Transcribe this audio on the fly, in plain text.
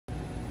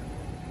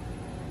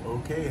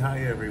Okay,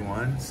 hi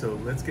everyone. So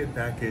let's get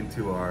back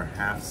into our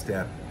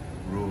half-step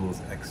rules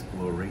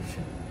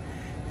exploration.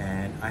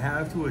 And I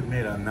have to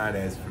admit I'm not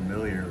as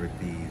familiar with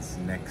these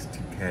next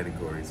two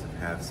categories of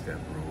half-step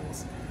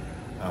rules,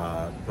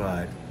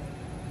 but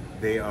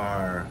they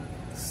are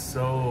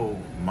so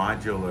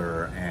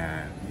modular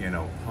and,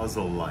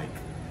 puzzle-like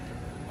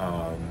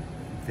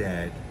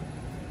that,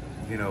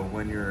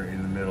 when you're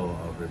in the middle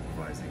of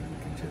improvising,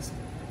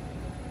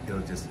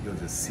 you'll just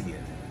see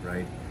it,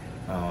 right?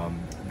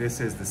 This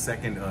is the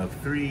second of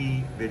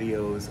 3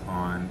 videos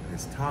on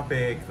this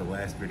topic. The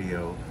last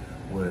video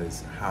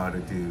was how to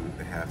do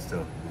the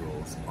half-step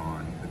rules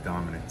on the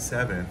dominant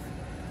 7th,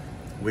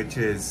 which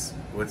is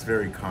what's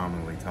very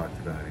commonly talked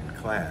about in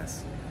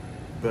class.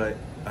 But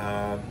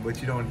what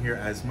you don't hear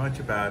as much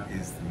about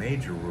is the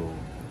major rule,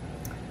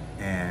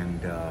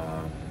 and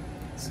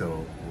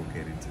so we'll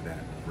get into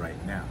that right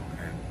now,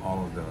 and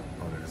all of the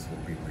others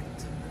will be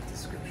linked in the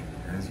description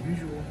as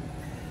usual.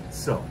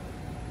 So,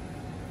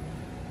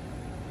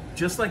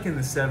 just like in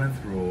the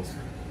 7th rules,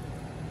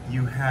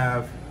 you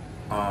have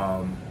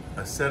a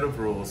set of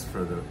rules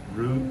for the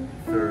root,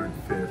 3rd,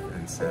 5th,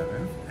 and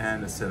 7th,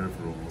 and a set of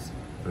rules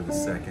for the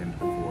 2nd,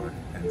 4th,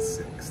 and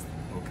 6th,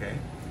 okay?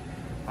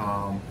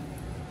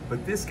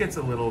 But this gets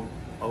a little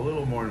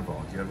more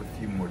involved. You have a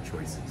few more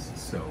choices.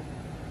 So,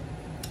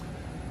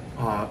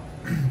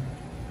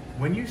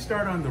 when you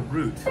start on the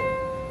root,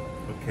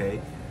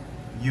 okay,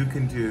 you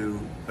can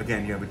do,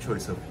 again, you have a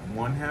choice of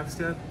 1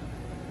 half-step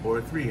or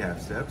 3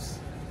 half-steps.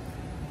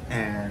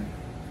 And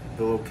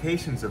the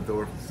locations of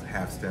those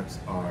half-steps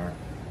are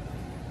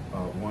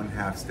 1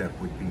 half-step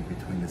would be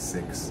between the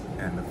 6th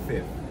and the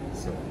 5th.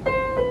 So,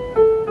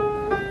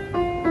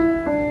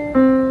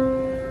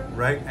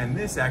 right? And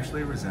this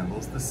actually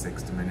resembles the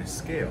 6th diminished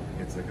scale.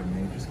 It's like a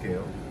major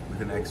scale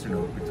with an extra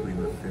note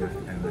between the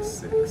 5th and the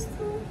 6th.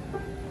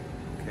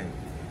 Okay.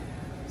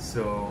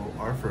 So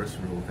our first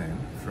rule then,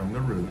 from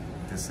the root,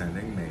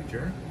 descending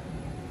major.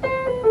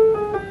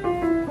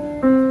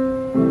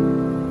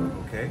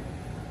 Okay.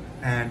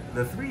 And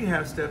the 3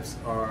 half-steps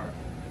are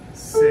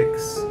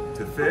 6th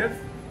to 5th,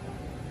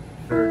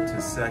 3rd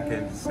to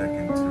 2nd,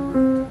 2nd to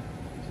root.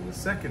 So the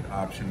second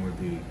option would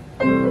be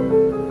 1,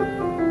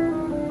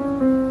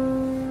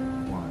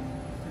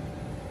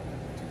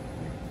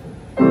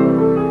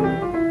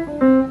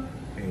 2,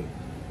 3, 4, 8.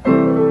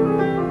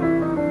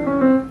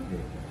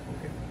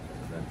 Okay,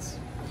 so that's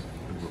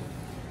the rule.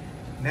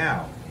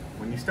 Now,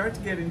 when you start to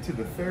get into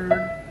the 3rd,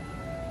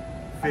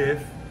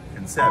 5th,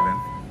 and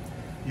 7th,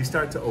 you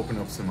start to open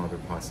up some other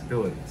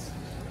possibilities.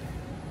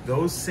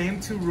 Those same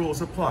 2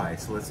 rules apply,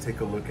 so let's take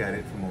a look at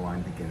it from a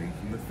line beginning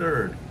from the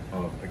 3rd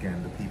of,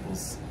 again, the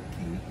people's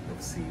key of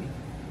C,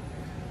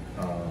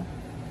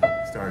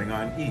 starting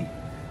on E.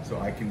 So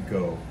I can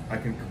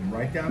come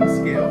right down the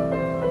scale,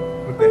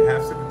 put the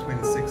half step between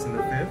the 6th and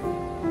the 5th,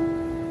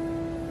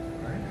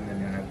 right? And then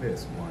you have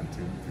this, 1,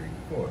 2, 3,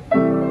 4,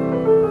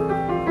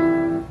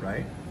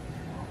 right?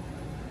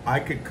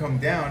 I could come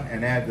down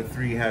and add the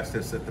 3 half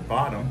steps at the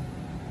bottom.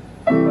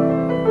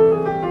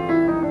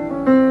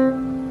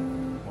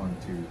 1,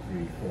 2,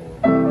 3,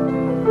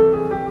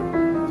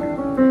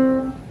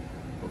 4.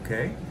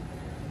 Okay.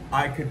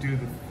 I could do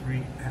the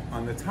 3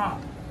 on the top.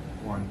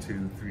 1,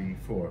 2, 3,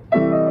 4.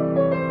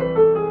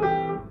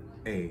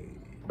 A.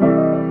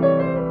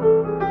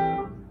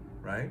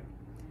 Right?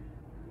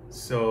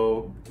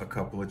 So a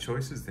couple of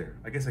choices there.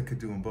 I guess I could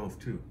do them both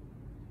too.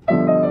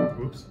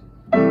 Oops.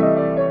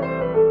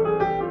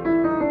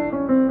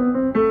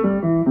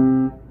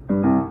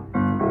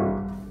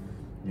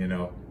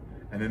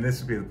 And then this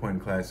would be the point in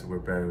class where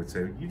Barry would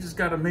say, you just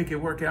got to make it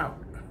work out.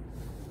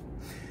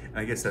 And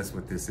I guess that's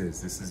what this is.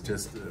 This is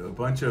just a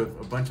bunch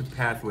of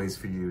pathways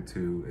for you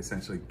to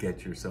essentially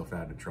get yourself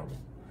out of trouble.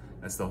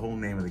 That's the whole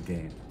name of the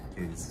game,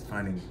 is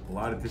finding a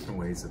lot of different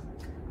ways of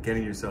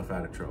getting yourself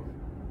out of trouble.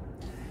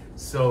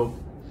 So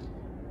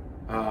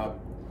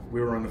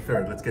we were on the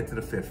 3rd. Let's get to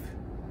the 5th.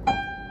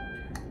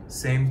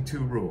 Same 2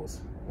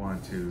 rules.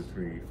 1, 2,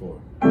 3,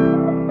 4.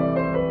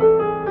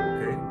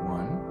 Okay,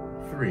 1,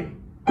 3.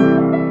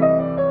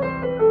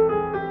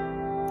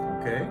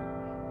 Okay,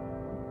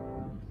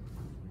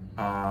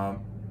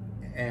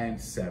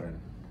 and 7.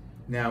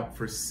 Now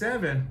for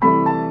 7,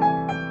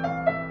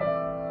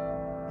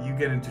 you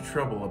get into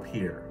trouble up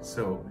here.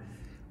 So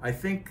I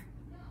think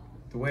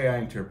the way I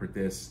interpret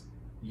this,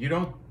 you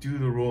don't do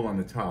the rule on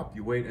the top.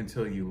 You wait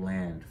until you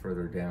land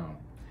further down.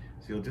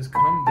 So you'll just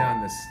come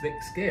down the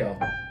scale,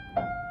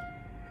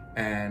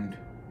 and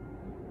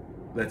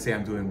let's say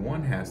I'm doing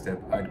 1 half step.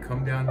 I'd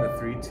come down the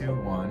 3, 2,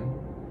 1.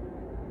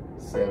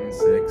 7,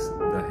 6,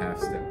 the half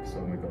step. So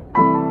I'm gonna go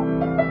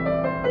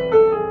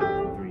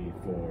 3,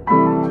 4,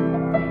 2,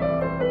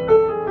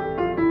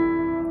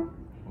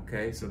 3.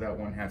 Okay, so that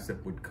 1 half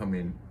step would come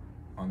in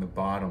on the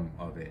bottom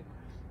of it.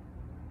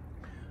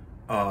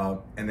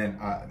 And then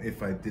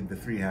if I did the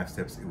 3 half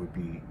steps, it would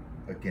be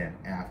again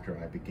after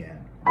I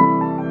began.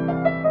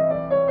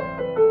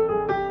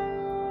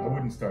 I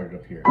wouldn't start it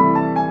up here.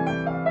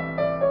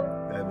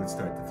 That would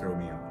start to throw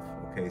me off.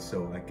 Okay,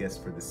 so I guess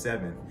for the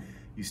 7th,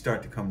 you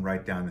start to come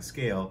right down the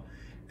scale,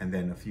 and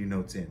then a few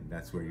notes in,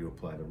 that's where you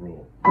apply the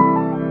rule.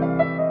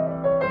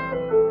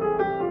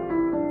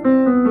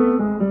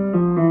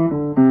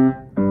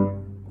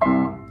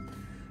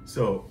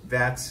 So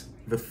that's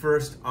the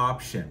first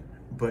option,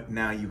 but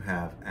now you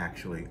have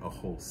actually a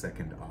whole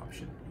second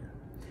option here.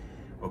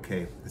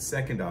 Okay, the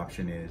second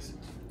option is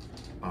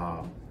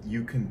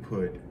you can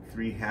put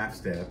 3 half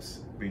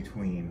steps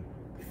between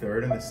the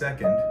 3rd and the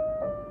 2nd,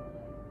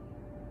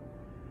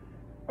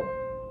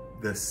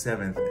 the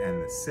 7th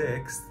and the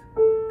 6th,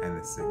 and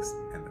the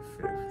 6th and the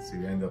 5th. So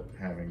you end up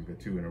having the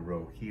 2 in a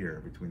row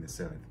here between the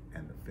 7th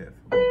and the 5th.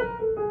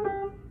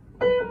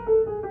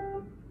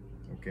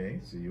 Okay,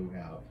 so you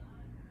have,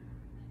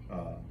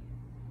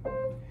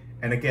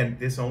 and again,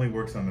 this only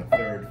works on the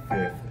 3rd,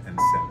 5th, and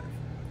 7th.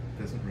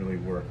 It doesn't really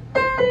work.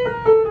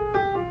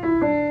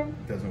 It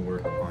doesn't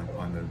work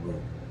on the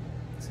root.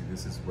 See,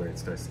 this is where it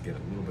starts to get a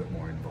little bit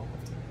more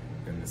involved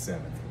than the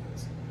 7th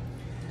was.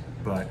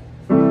 But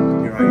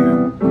here I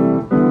am,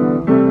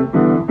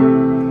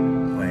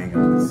 playing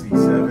on the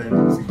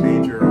C7, C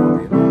major all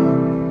day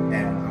long,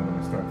 and I'm going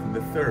to start from the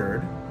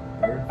 3rd,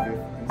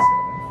 5th, and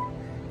 7th,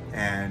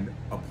 and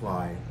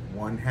apply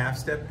 1 half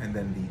step and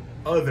then the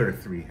other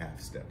 3 half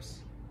steps.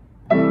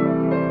 1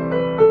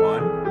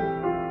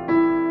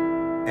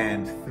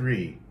 and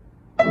 3.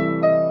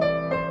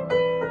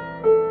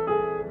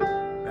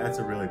 That's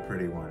a really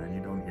pretty one, and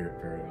you don't hear it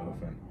very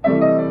often.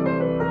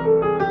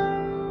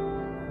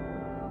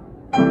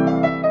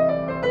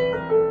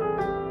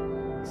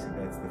 See,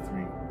 that's the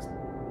 3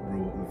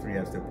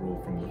 half step rule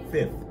from the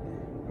 5th.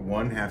 The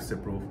 1 half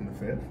step rule from the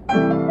 5th.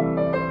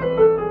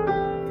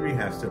 3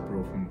 half step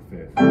rule from the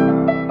 5th.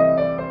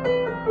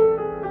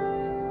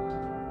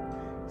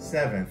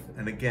 7th,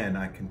 and again,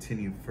 I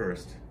continue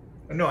first.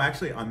 No,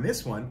 actually, on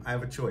this one, I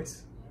have a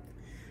choice.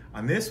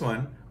 On this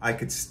one, I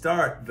could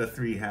start the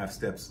 3 half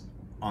steps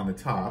on the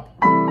top,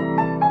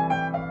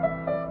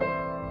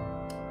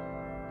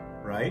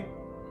 right?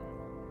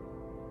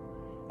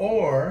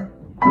 Or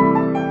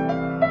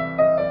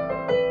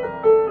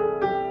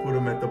put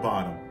them at the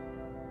bottom,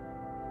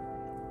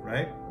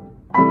 right?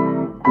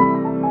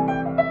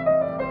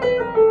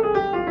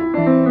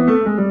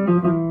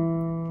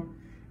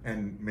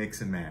 And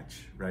mix and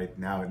match, right?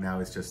 Now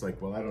it's just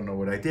like, well, I don't know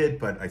what I did,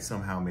 but I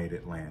somehow made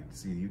it land.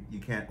 See, you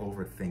can't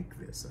overthink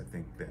this. I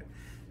think that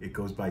it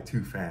goes by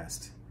too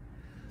fast.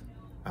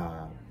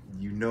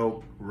 You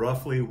know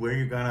roughly where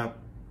you're gonna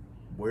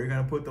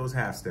put those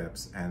half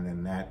steps, and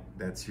then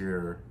that's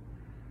your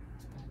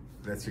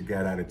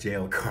get out of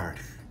jail card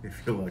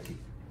if you're lucky.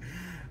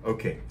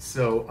 Okay,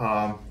 so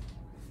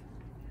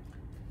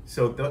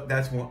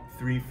that's 1,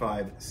 3,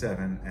 5,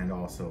 7, and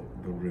also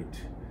the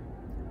root.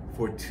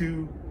 For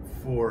 2,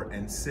 4,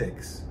 and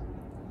 6,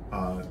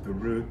 the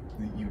root,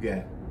 you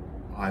get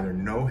either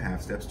no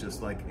half steps,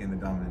 just like in the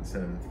dominant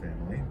 7th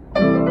family,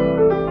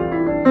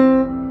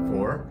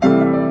 4,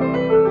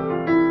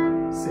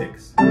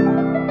 6,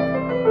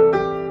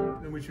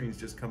 which means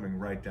just coming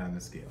right down the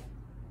scale.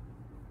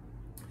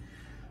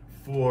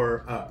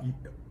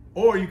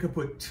 Or you could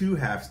put 2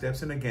 half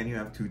steps, and again, you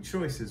have 2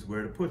 choices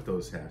where to put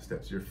those half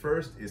steps. Your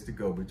first is to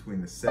go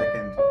between the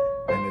 2nd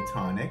and the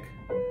tonic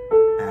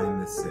and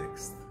the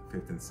 6th,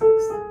 5th and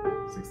 6th,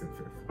 6th and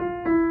 5th.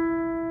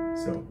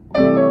 So,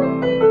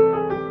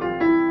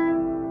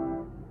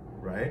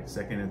 right,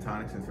 2nd and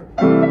tonics and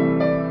 5th.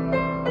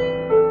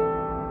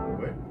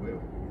 Wait,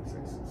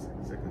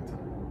 2nd and tonic.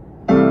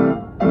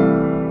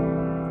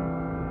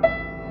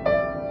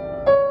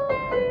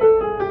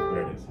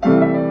 There it is.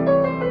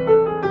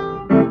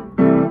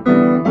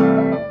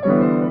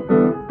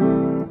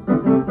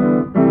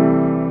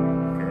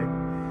 Okay,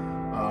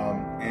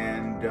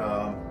 and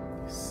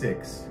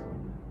 6.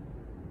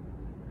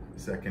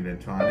 2nd and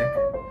tonic,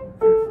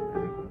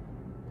 5th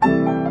and,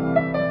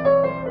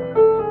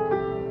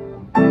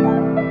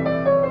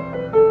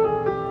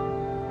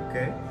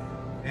 okay,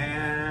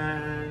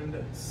 and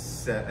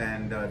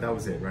that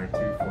was it, right? 2,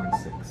 4, and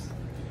 6.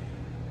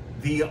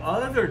 The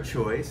other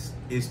choice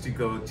is to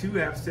go 2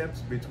 half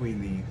steps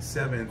between the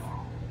 7th,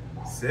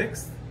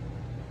 6th,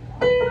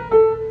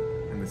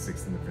 and the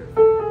 6th and the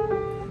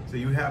 5th. So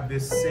you have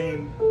this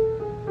same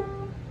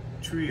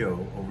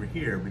trio over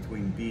here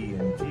between B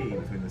and G,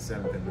 between the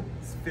 7th and the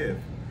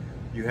 5th.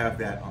 You have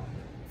that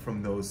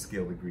from those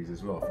scale degrees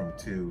as well, from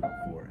 2,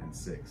 4, and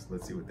 6.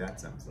 Let's see what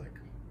that sounds like.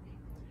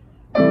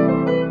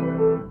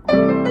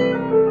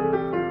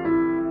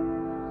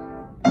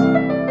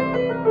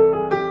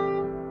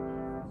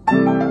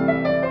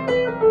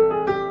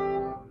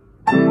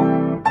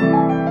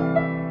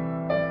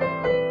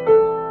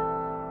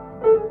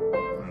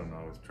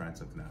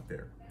 Something out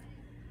there.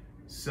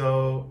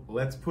 So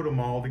let's put them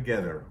all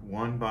together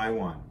one by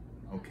one,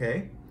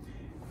 okay?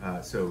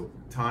 So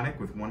tonic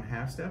with 1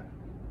 half step,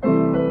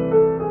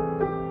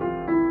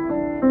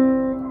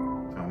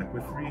 tonic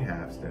with 3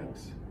 half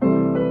steps,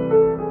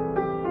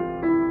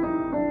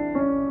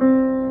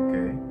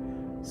 okay?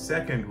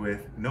 2nd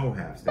with no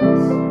half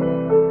steps,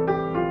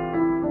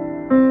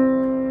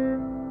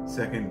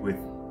 2nd with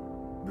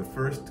the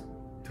first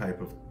type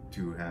of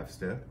 2 half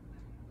step,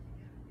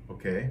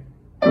 okay?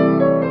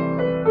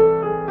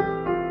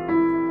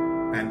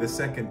 And the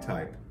second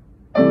type,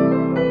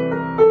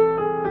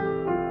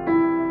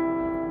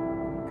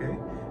 okay?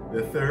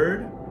 The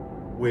third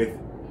with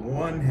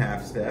 1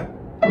 half step.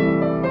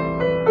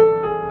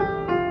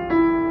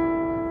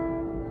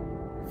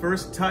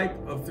 First type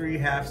of 3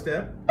 half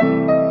step.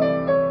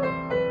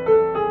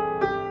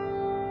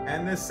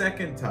 And the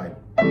second type.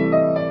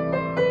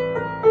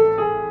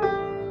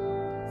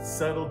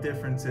 Subtle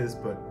differences,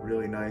 but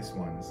really nice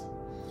ones.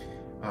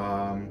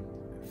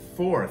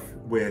 Fourth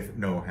with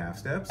no half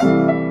steps.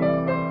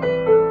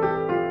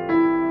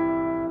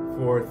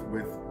 Fourth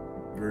with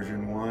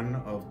version 1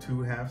 of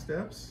 2 half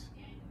steps.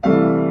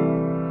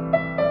 One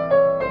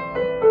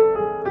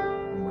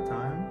more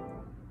time.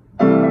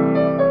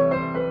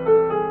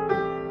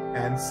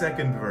 And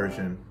second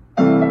version.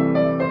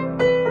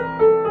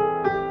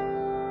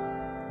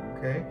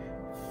 Okay.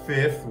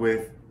 Fifth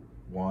with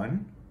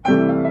 1.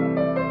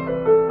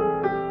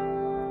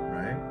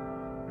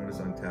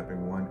 I'm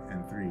tapping 1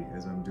 and 3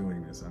 as I'm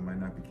doing this. I might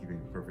not be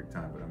keeping perfect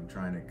time, but I'm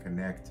trying to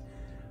connect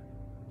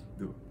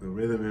the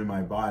rhythm in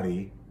my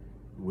body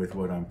with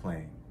what I'm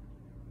playing.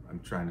 I'm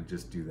trying to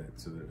just do that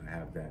so that I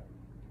have that,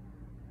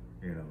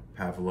 you know,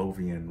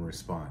 Pavlovian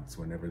response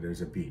whenever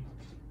there's a beat.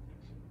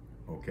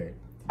 Okay.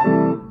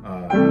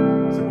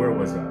 So where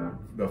was I?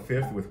 The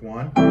 5th with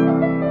 1,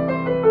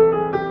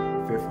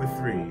 5th with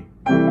 3,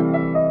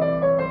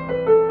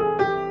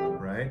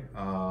 right?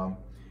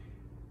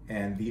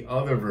 And the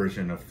other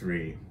version of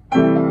 3. Did I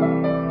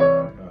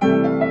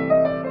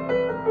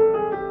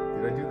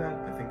do that?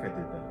 I think I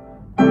did that.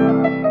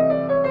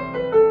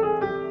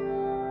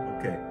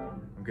 Okay,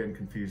 I'm getting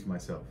confused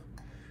myself.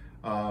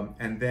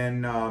 And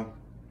then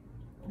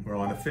we're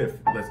on the 5th.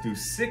 Let's do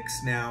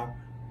 6 now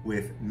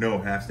with no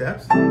half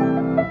steps.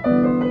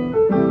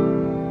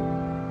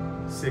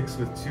 6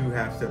 with 2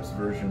 half steps,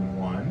 version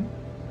 1.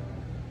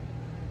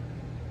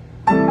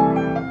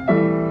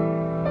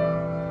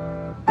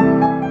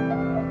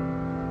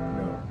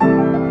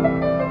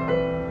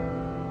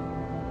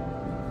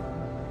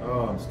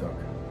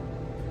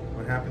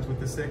 Happens with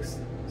the 6th,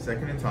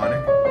 2nd and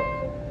tonic,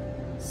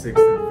 6th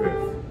and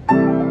 5th.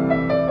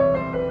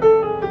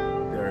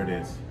 There it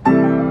is.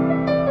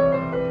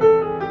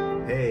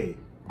 Hey.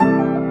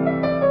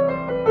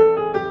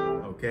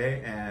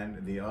 Okay,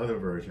 and the other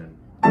version.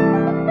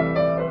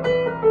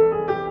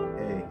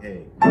 Hey,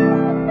 hey.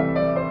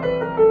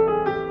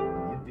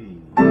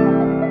 Yippee.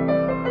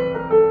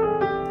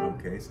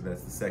 Okay, so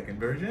that's the 2nd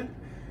version.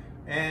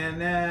 And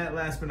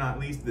last but not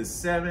least, the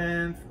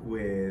 7th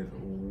with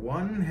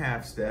 1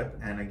 half step,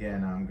 and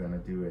again, I'm gonna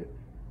do it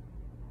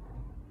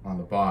on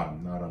the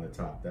bottom, not on the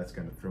top. That's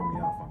gonna throw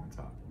me off on the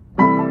top.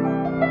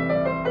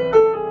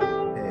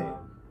 Hey.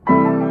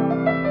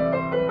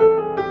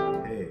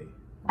 Hey.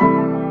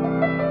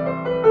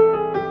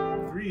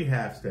 3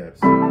 half steps.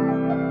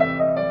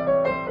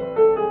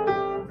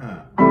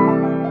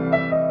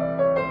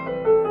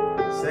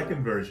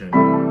 Second version.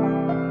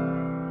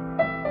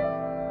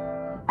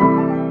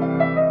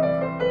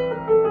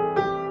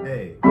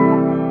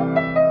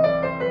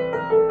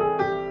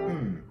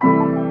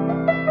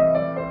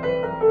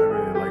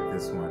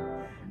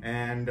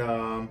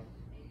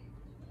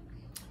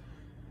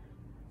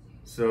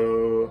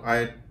 So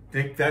I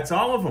think that's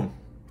all of them.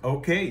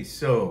 Okay,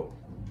 so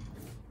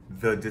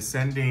the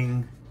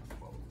descending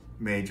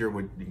major,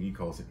 what he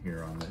calls it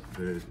here on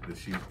the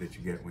sheet that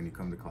you get when you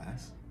come to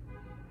class.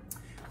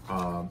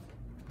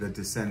 The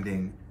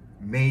descending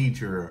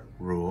major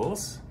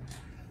rules,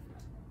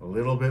 a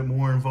little bit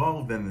more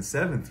involved than the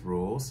 7th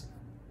rules,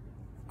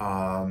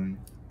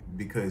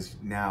 because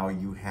now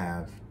you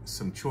have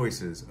some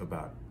choices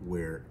about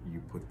where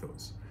you put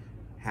those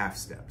half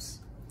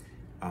steps.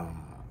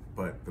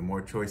 But the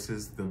more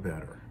choices, the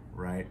better,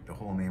 right? The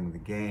whole name of the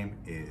game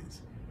is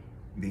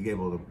being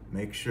able to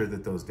make sure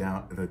that those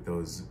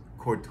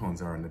chord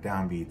tones are in the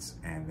downbeats,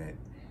 and that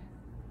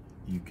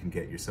you can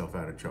get yourself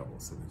out of trouble,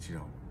 so that you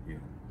don't,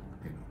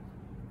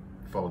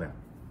 fall down.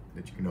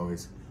 That you can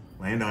always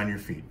land on your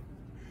feet.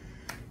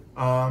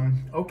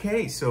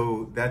 Okay,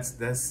 so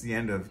that's the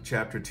end of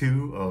chapter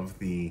 2 of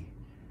the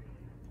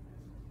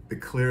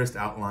clearest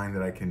outline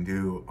that I can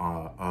do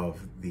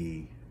of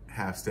the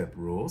half step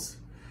rules.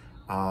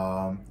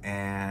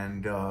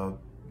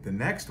 The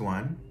next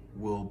one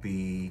will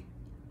be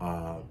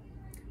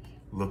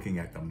looking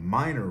at the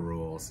minor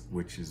rules,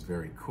 which is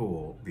very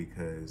cool,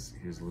 because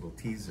here's a little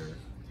teaser.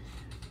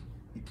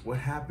 What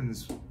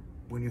happens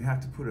when you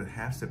have to put a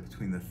half step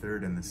between the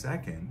 3rd and the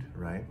 2nd,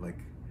 right?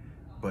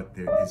 But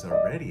there is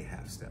already a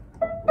half step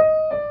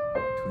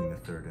between the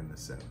 3rd and the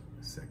 2nd.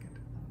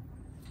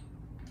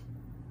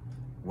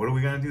 What are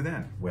we gonna do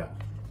then? Well,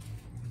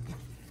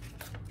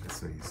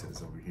 that's what he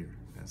says over here.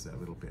 That's that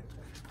little bit.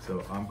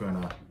 So I'm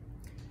gonna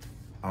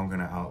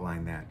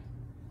outline that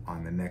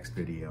on the next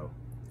video,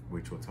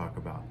 which will talk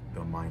about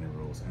the minor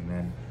rules. And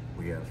then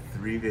we have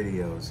 3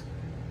 videos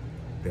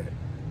that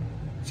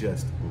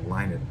just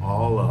line it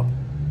all up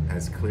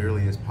as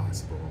clearly as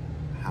possible,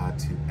 how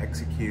to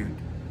execute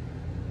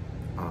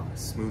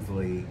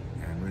smoothly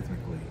and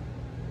rhythmically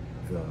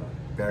the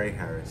Barry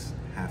Harris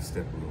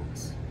half-step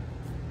rules.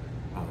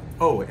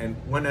 Oh, and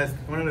one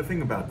other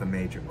thing about the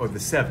major, or the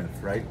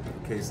seventh, right?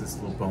 In case this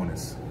little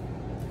bonus,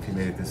 if you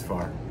made it this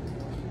far.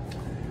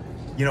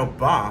 You know,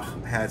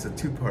 Bach has a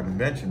two-part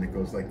invention that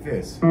goes like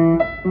this.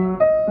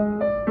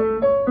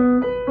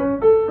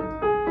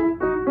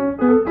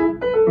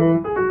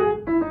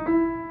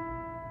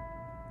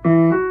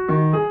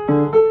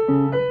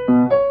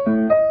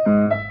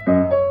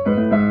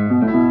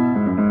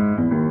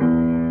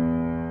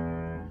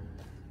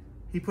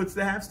 He puts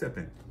the half step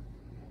in.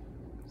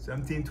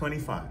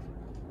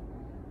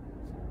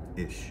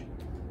 1725-ish,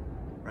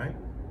 right?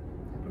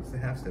 He puts the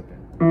half step in.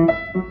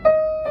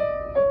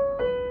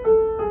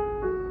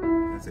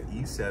 That's an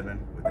E7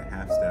 with a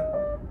half step,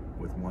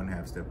 with one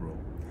half step rule.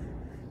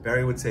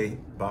 Barry would say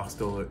Bach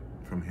stole it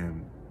from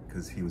him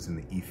because he was in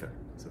the ether,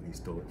 so he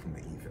stole it from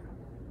the ether.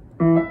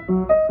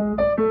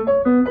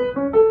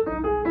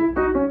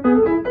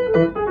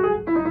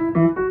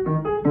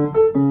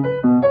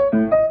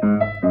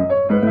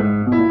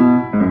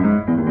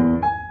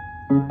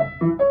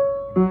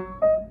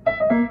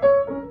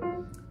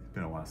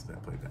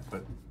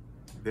 But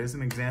there's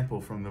an example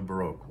from the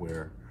Baroque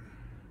where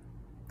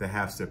the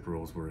half-step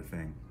rules were a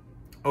thing.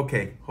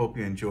 Okay, hope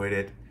you enjoyed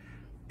it.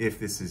 If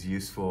this is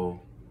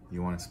useful,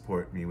 you want to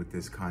support me with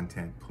this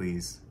content,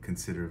 please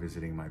consider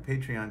visiting my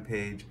Patreon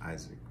page,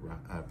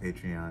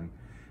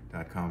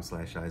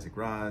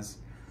 patreon.com/IsaacRoz.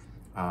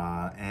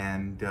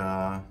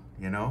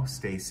 You know,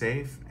 stay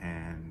safe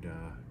and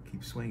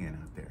keep swinging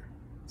out there.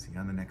 See you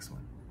on the next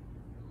one.